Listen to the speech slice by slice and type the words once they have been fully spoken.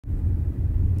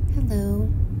Hello,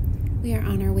 we are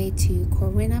on our way to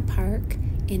Corwina Park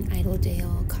in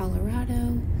Idledale,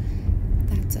 Colorado.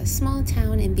 That's a small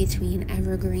town in between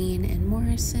Evergreen and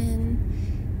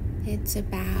Morrison. It's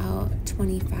about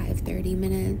 25-30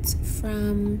 minutes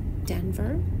from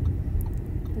Denver.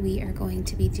 We are going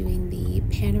to be doing the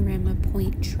Panorama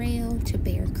Point Trail to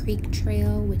Bear Creek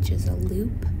Trail, which is a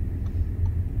loop.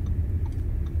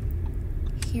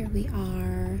 Here we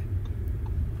are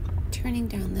turning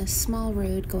down this small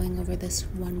road going over this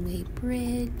one-way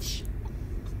bridge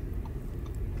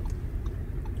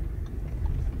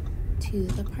to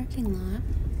the parking lot.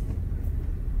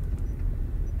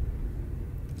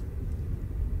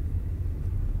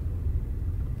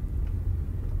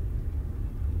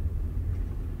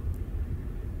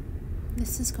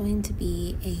 This is going to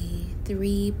be a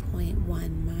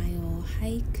 3.1 mile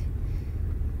hike,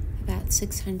 about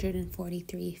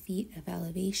 643 feet of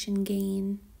elevation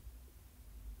gain.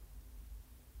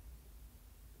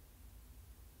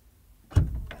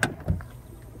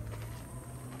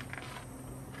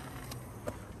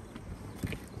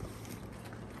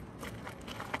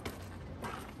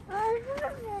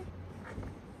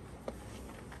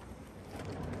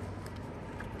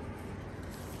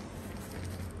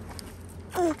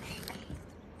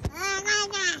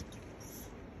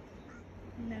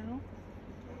 No.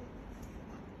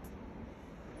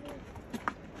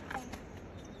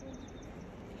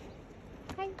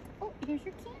 Hi. Oh, here's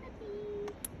your canopy.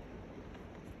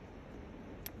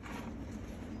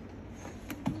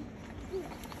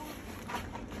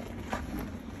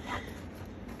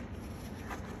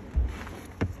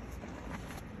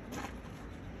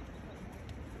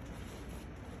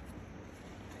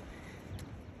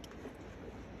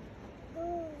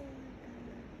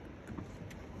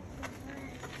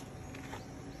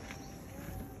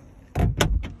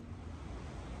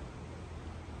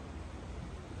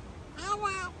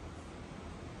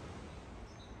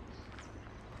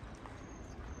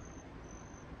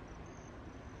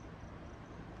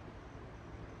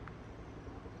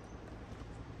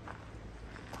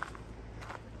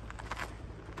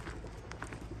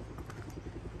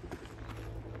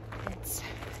 It's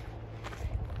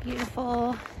a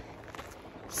beautiful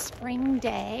spring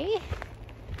day.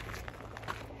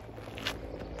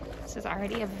 This is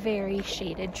already a very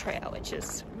shaded trail, which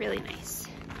is really nice.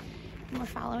 And we're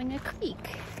following a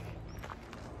creek.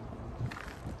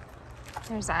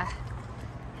 There's a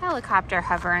helicopter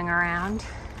hovering around.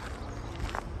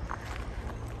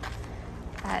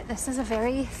 But this is a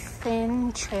very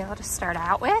thin trail to start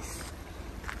out with.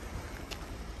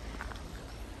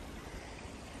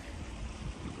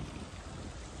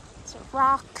 So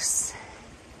rocks.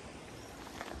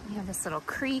 We have this little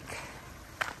creek.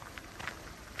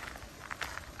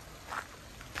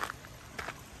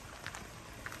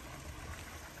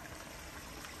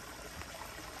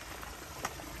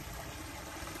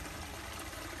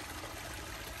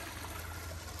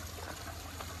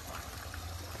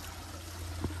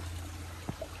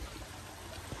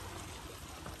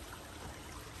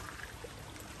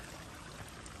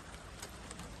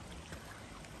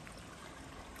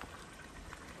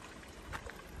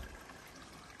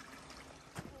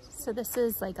 So this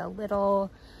is like a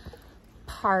little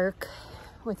park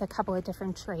with a couple of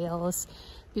different trails.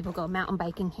 People go mountain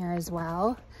biking here as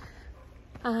well.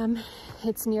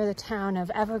 It's near the town of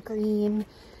Evergreen.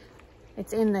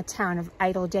 It's in the town of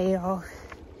Idledale.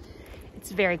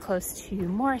 It's very close to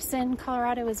Morrison,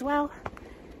 Colorado as well.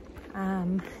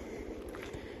 So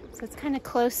it's kind of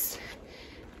close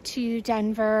to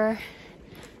Denver,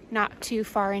 not too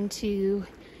far into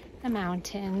the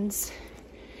mountains.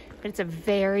 But it's a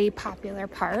very popular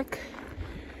park.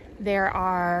 There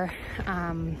are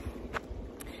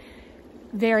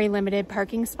very limited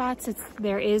parking spots.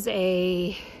 There is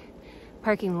a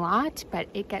parking lot, but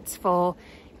it gets full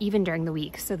even during the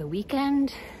week. So the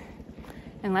weekend,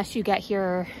 unless you get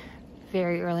here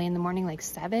very early in the morning, like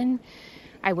 7,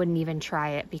 I wouldn't even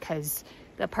try it, because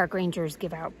the park rangers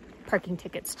give out parking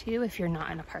tickets too if you're not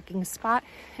in a parking spot.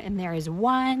 And there is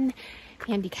one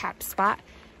handicap spot,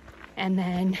 and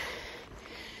then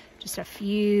just a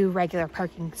few regular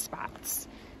parking spots.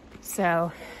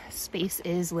 So space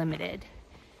is limited.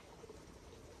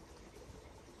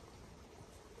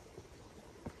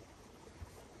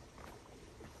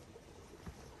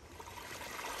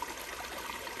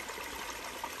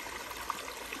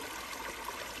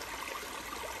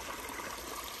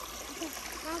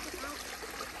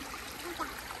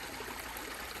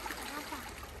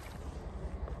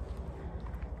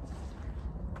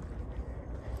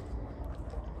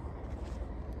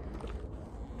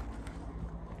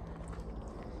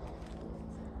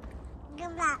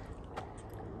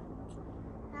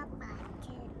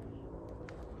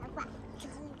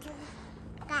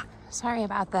 Sorry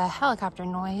about the helicopter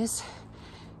noise.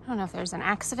 I don't know if there's an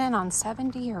accident on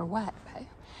 70 or what, but it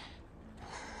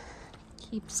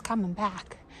keeps coming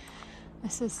back.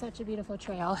 This is such a beautiful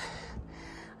trail.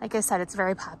 Like I said, it's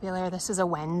very popular. This is a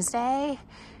Wednesday.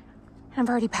 I've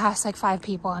already passed like 5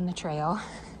 people on the trail.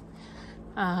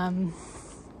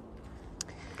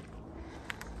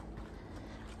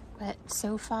 But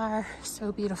so far,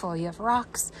 so beautiful. You have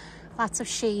rocks, lots of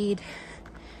shade,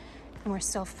 and we're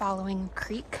still following the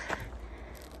creek.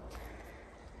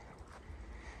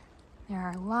 There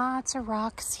are lots of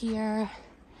rocks here,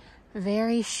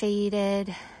 very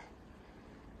shaded.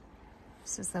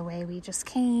 This is the way we just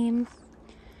came.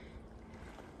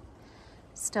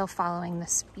 Still following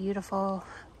this beautiful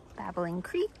babbling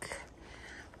creek.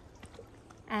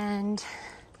 And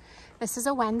this is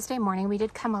a Wednesday morning. We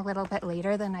did come a little bit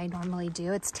later than I normally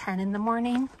do. It's 10 in the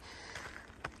morning.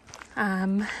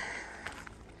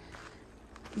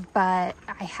 But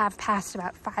I have passed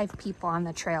about 5 people on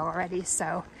the trail already,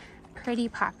 so pretty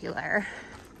popular.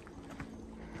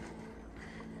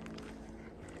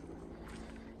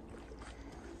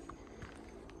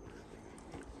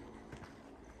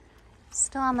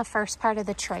 Still on the first part of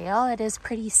the trail. It is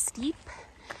pretty steep,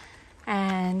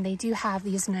 and they do have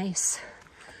these nice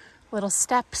little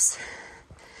steps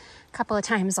a couple of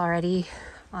times already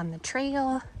on the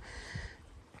trail.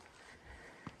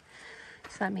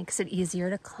 So that makes it easier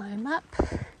to climb up.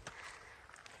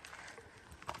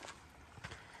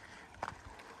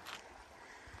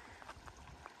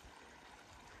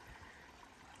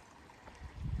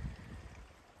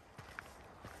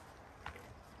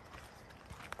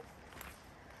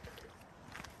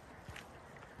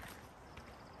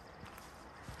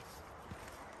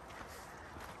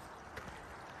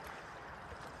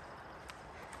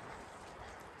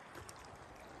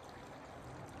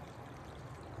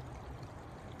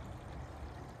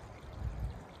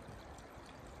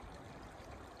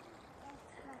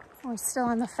 We're still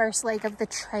on the first leg of the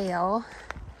trail.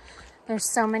 There's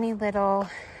so many little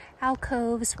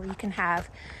alcoves where you can have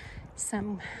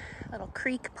some little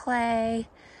creek play,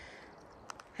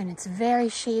 and it's very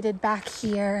shaded back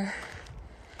here.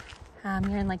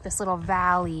 You're in like this little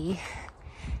valley.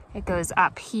 It goes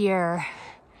up here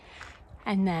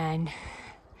and then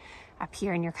up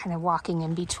here, and you're kind of walking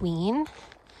in between.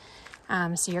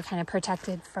 So you're kind of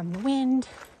protected from the wind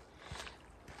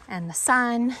and the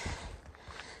sun.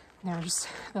 There's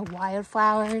the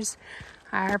wildflowers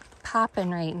are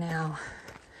popping right now.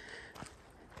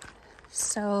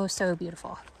 So, so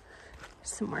beautiful.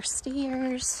 Some more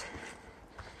stairs.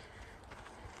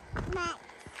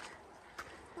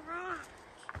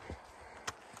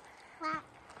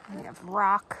 We have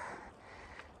rock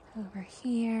over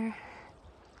here.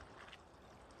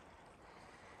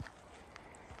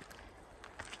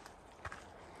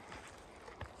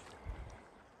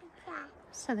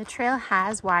 So the trail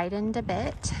has widened a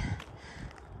bit.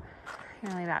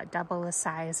 Nearly about double the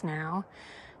size now.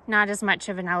 Not as much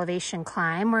of an elevation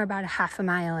climb. We're about a half a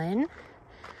mile in.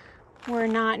 We're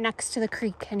not next to the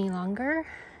creek any longer.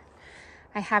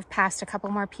 I have passed a couple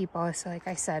more people, so like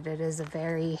I said, it is a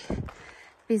very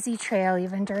busy trail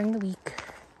even during the week.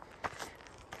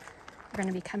 We're going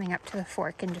to be coming up to the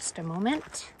fork in just a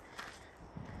moment.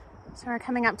 So we're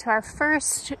coming up to our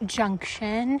first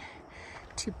junction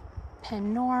to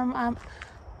Panorama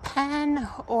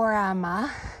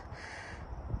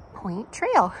Point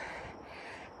Trail.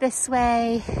 This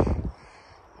way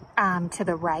to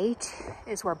the right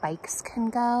is where bikes can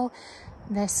go.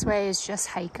 This way is just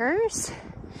hikers.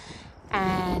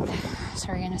 And so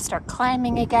we're going to start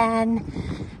climbing again,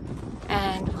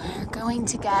 and we're going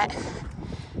to get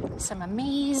some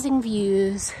amazing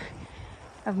views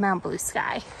of Mount Blue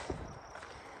Sky.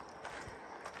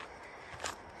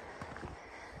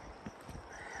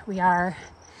 We are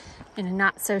in a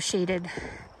not so shaded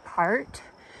part,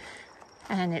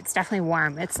 and it's definitely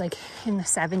warm. It's like in the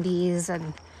 70s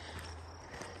and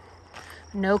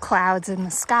no clouds in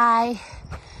the sky.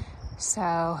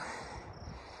 So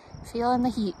feeling the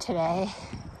heat today.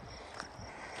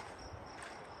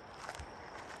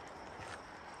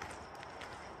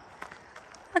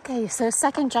 Okay, so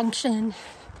second junction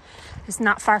is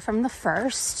not far from the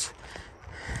first.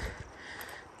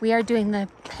 We are doing the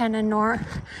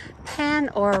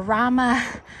Panorama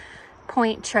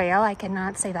Point Trail. I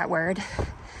cannot say that word.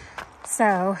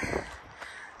 So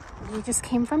we just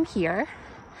came from here.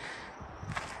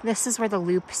 This is where the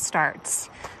loop starts.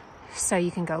 So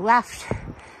you can go left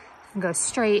and go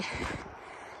straight.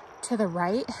 To the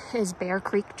right is Bear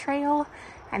Creek Trail,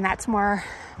 and that's more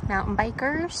mountain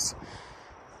bikers.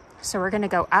 So we're gonna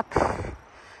go up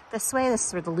this way. This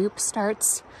is where the loop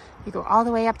starts. You go all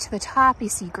the way up to the top, you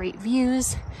see great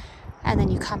views, and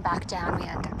then you come back down, we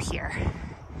end up here.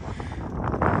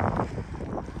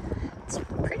 It's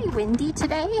pretty windy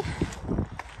today,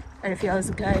 but it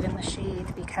feels good in the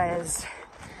shade because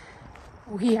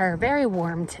we are very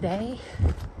warm today.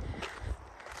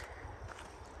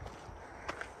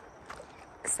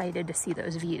 Excited to see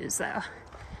those views though.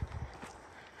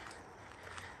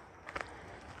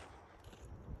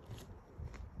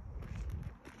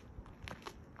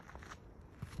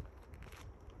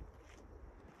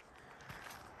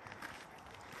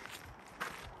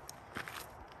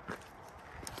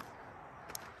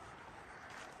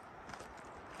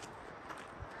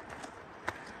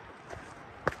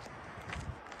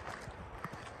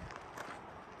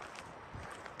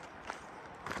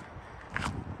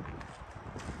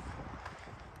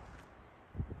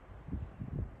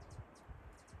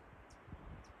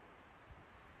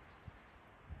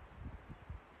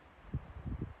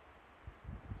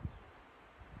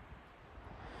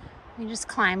 We just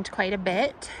climbed quite a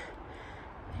bit.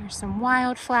 There's some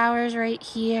wildflowers right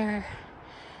here.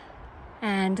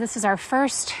 And this is our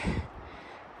first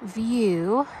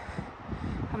view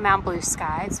of Mount Blue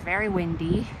Sky. It's very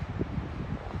windy.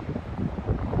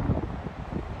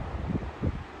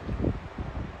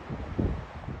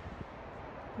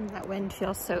 That wind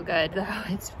feels so good though.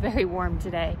 It's very warm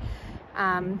today.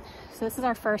 So this is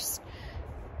our first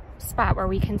spot where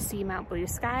we can see Mount Blue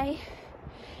Sky.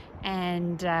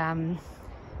 And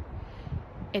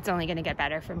it's only going to get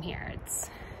better from here. It's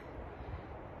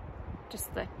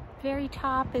just the very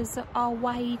top is all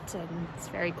white and it's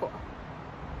very cool.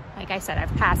 Like I said,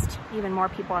 I've passed even more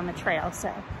people on the trail,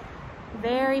 so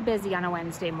very busy on a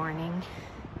Wednesday morning.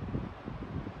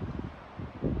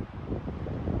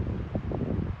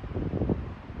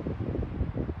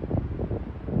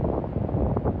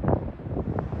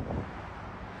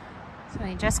 So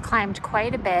we just climbed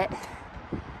quite a bit.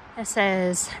 This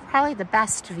is probably the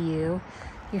best view.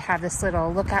 You have this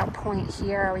little lookout point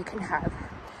here where you can have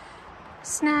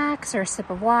snacks or a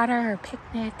sip of water or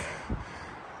picnic.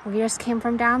 We just came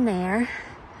from down there.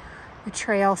 The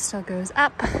trail still goes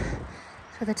up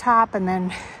to the top and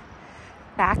then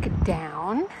back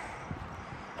down.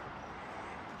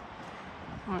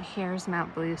 Well, here's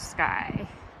Mount Blue Sky.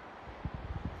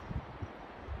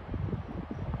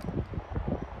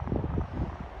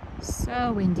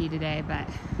 So windy today, but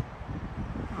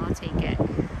I'll take it.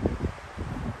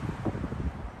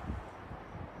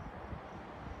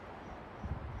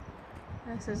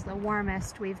 This is the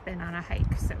warmest we've been on a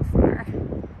hike so far.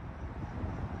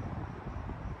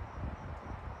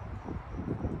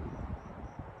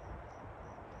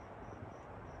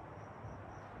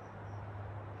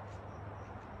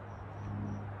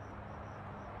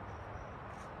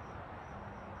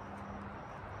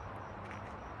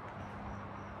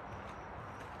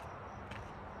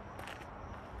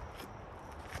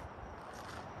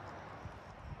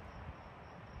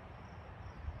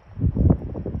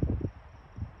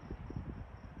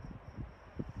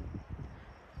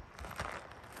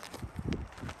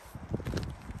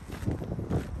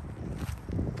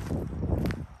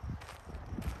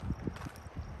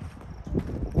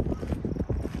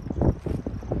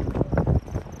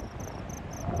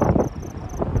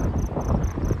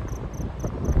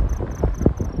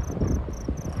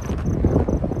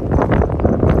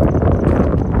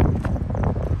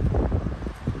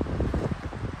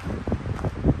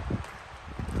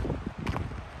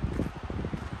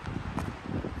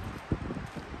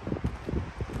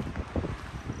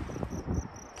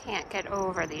 Can't get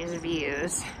over these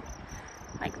views,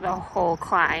 like the whole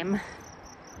climb.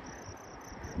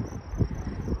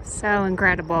 So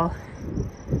incredible.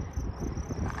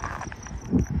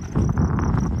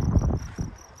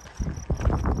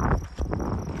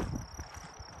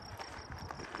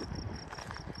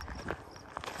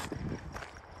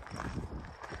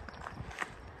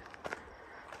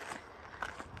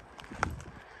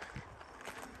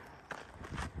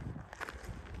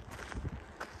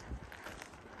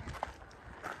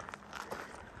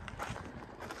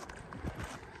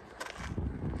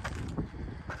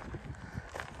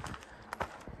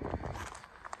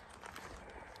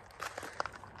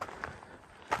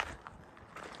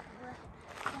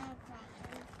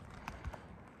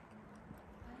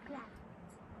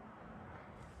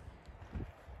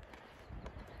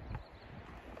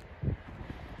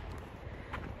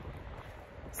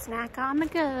 Snack on the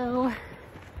go.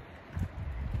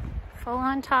 Full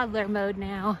on toddler mode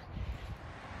now.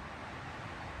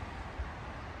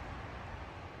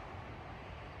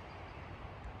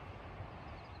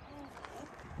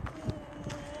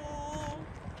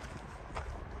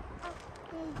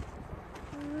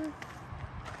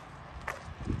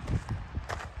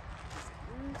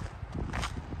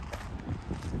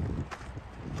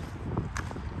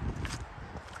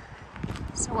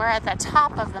 So we're at the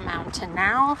top of the mountain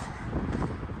now,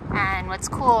 and what's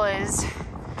cool is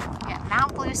we have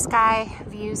Mount Blue Sky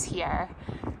views here.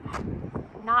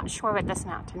 I'm not sure what this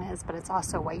mountain is, but it's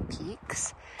also White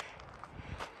Peaks.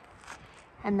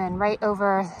 And then right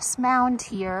over this mound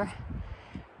here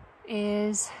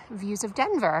is views of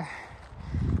Denver.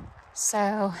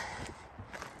 So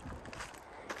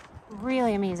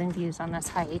really amazing views on this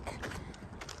hike.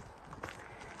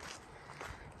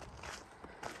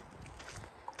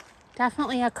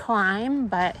 Definitely a climb,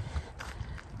 but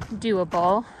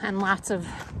doable, and lots of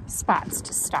spots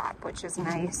to stop, which is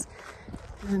nice.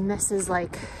 And this is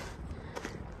like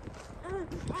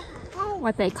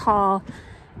what they call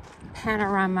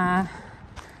Panorama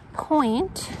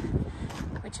Point,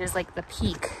 which is like the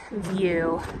peak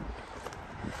view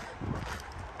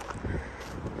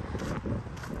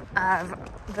of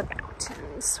the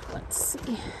mountains. Let's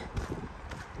see.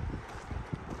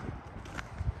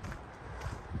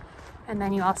 And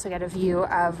then you also get a view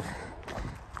of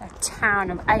the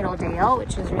town of Idledale,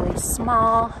 which is really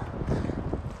small.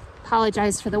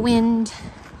 Apologize for the wind.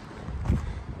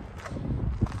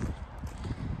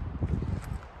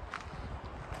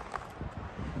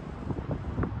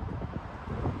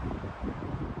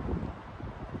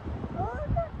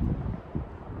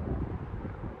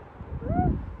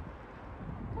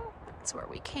 That's where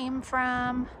we came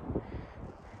from.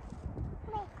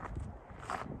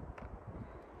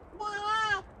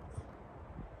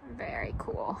 Very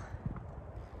cool.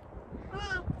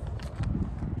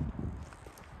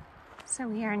 So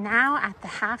we are now at the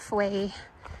halfway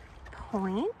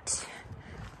point.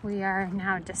 We are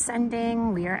now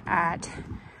descending. We are at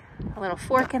a little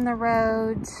fork in the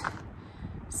road.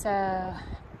 So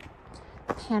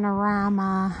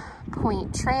Panorama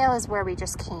Point Trail is where we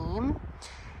just came.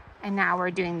 And now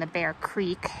we're doing the Bear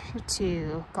Creek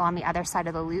to go on the other side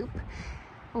of the loop.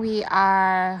 We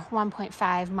are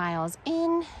 1.5 miles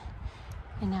in,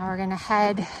 and now we're gonna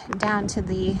head down to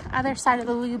the other side of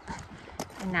the loop,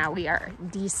 and now we are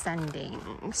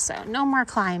descending. So no more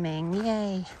climbing,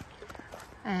 yay.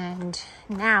 And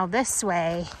now this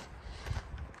way,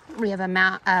 we have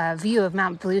a view of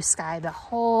Mount Blue Sky the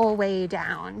whole way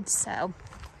down. So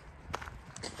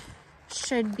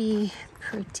should be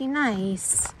pretty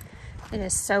nice. It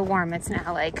is so warm, it's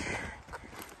now like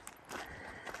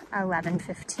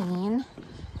 11:15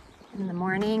 in the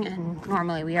morning, and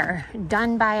normally we are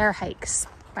done by our hikes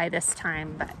by this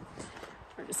time, but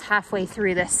we're just halfway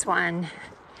through this one,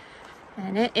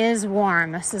 and it is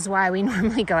warm. This is why we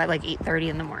normally go at like 8:30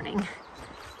 in the morning.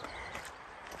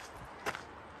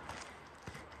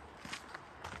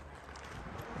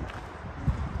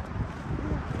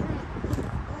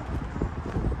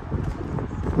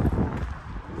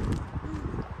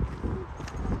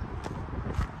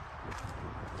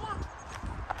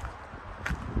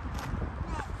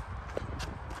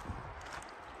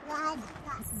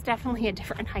 Definitely a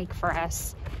different hike for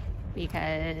us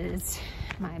because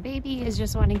my baby is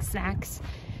just wanting snacks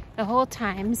the whole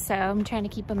time, so I'm trying to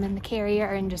keep him in the carrier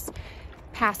and just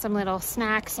pass him little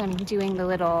snacks. I'm doing the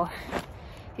little,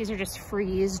 these are just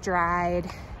freeze-dried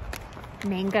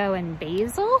mango and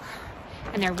basil,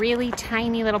 and they're really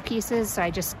tiny little pieces, so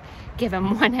I just give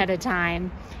him one at a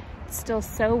time. It's still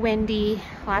so windy,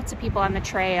 lots of people on the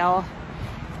trail,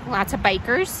 lots of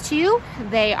bikers too.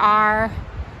 They are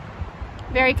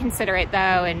very considerate though,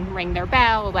 and ring their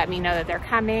bell, let me know that they're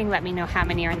coming, let me know how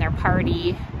many are in their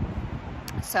party,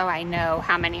 so I know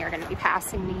how many are going to be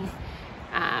passing me.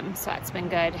 So that's been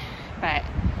good. But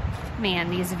man,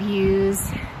 these views,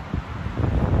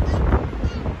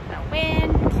 the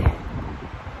wind,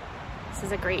 this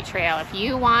is a great trail. If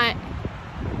you want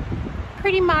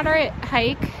pretty moderate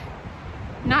hike,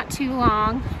 not too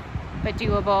long, but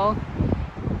doable,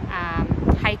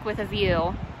 hike with a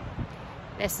view,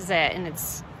 this is it, and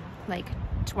it's like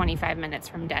 25 minutes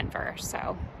from Denver,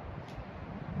 so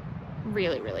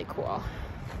really, really cool.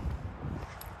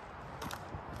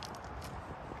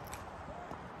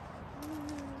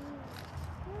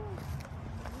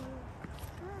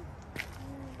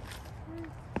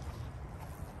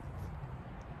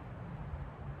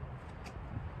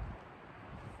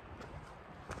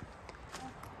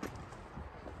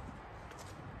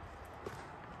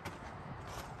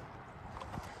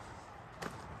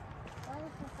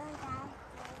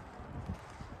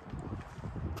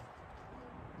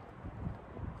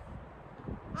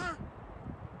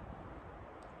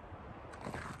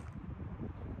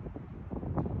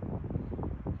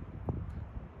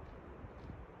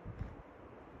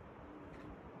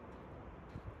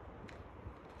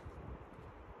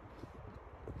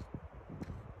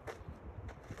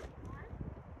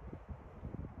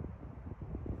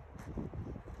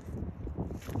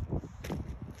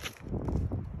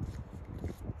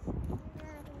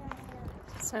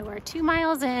 So we're 2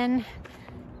 miles in,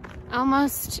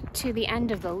 almost to the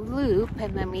end of the loop,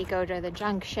 and then we go to the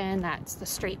junction. That's the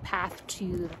straight path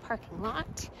to the parking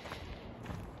lot.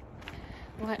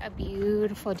 What a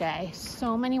beautiful day.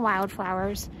 So many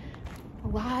wildflowers,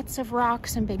 lots of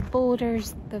rocks and big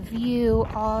boulders. The view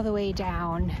all the way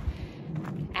down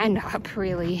and up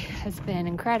really has been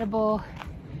incredible.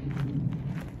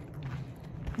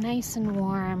 Nice and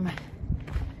warm.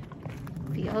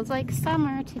 Feels like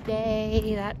summer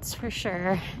today, that's for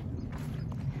sure.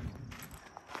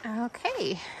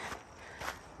 Okay,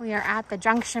 we are at the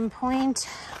junction point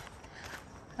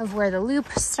of where the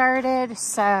loop started.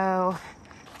 So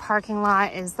parking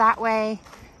lot is that way.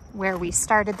 Where we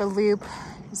started the loop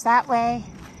is that way.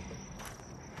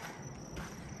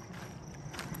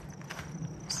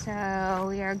 So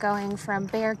we are going from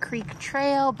Bear Creek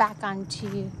Trail back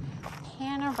onto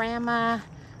Panorama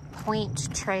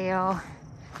Point Trail,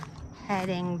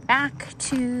 heading back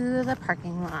to the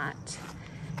parking lot.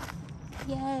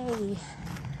 Yay!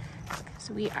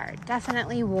 So we are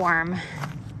definitely warm.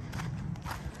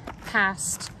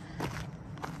 Past,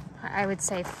 I would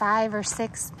say 5 or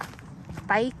 6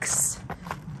 bikes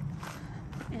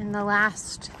in the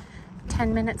last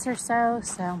 10 minutes or so.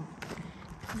 So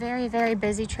very, very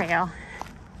busy trail.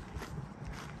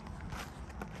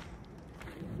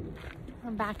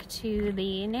 We're back to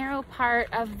the narrow part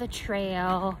of the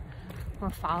trail. We're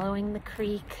following the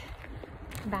creek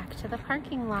back to the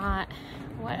parking lot.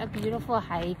 What a beautiful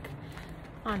hike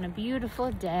on a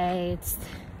beautiful day. It's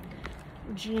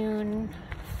June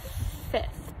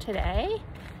 5th today,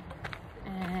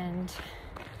 and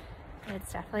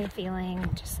it's definitely feeling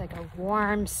just like a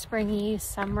warm, springy,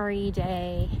 summery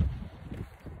day.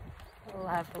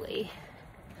 Lovely.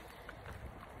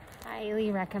 Highly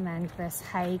recommend this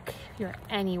hike if you're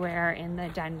anywhere in the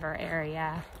Denver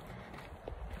area.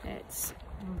 It's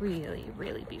really,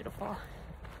 really beautiful.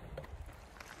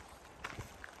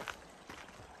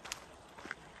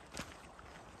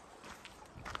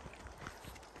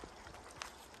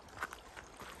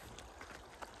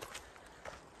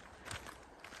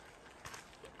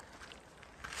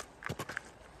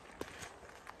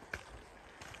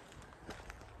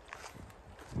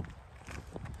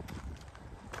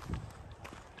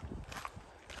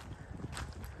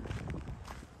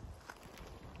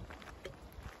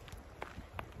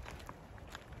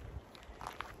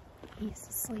 He's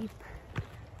asleep.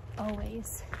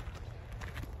 Always.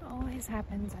 Always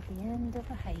happens at the end of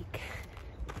a hike.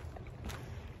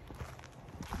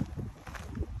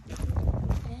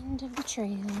 End of the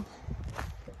trail.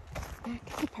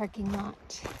 Back at the parking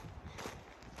lot.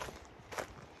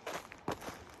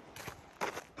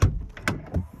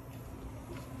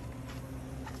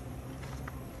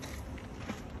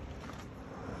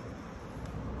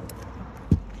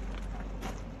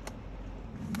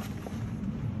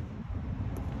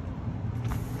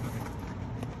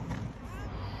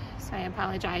 I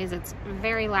apologize, it's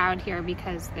very loud here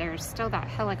because there's still that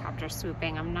helicopter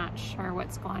swooping. I'm not sure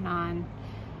what's going on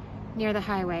near the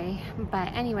highway, but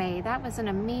anyway, that was an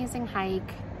amazing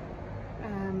hike.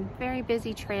 Very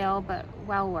busy trail, but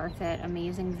well worth it.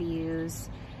 Amazing views.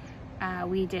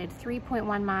 We did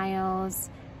 3.1 miles,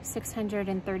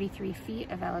 633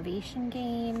 feet of elevation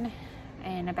gain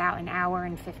in about an hour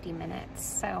and 50 minutes.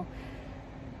 So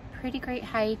pretty great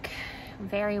hike,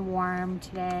 very warm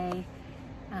today.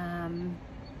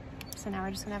 So now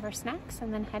we're just gonna have our snacks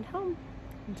and then head home.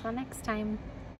 Until next time.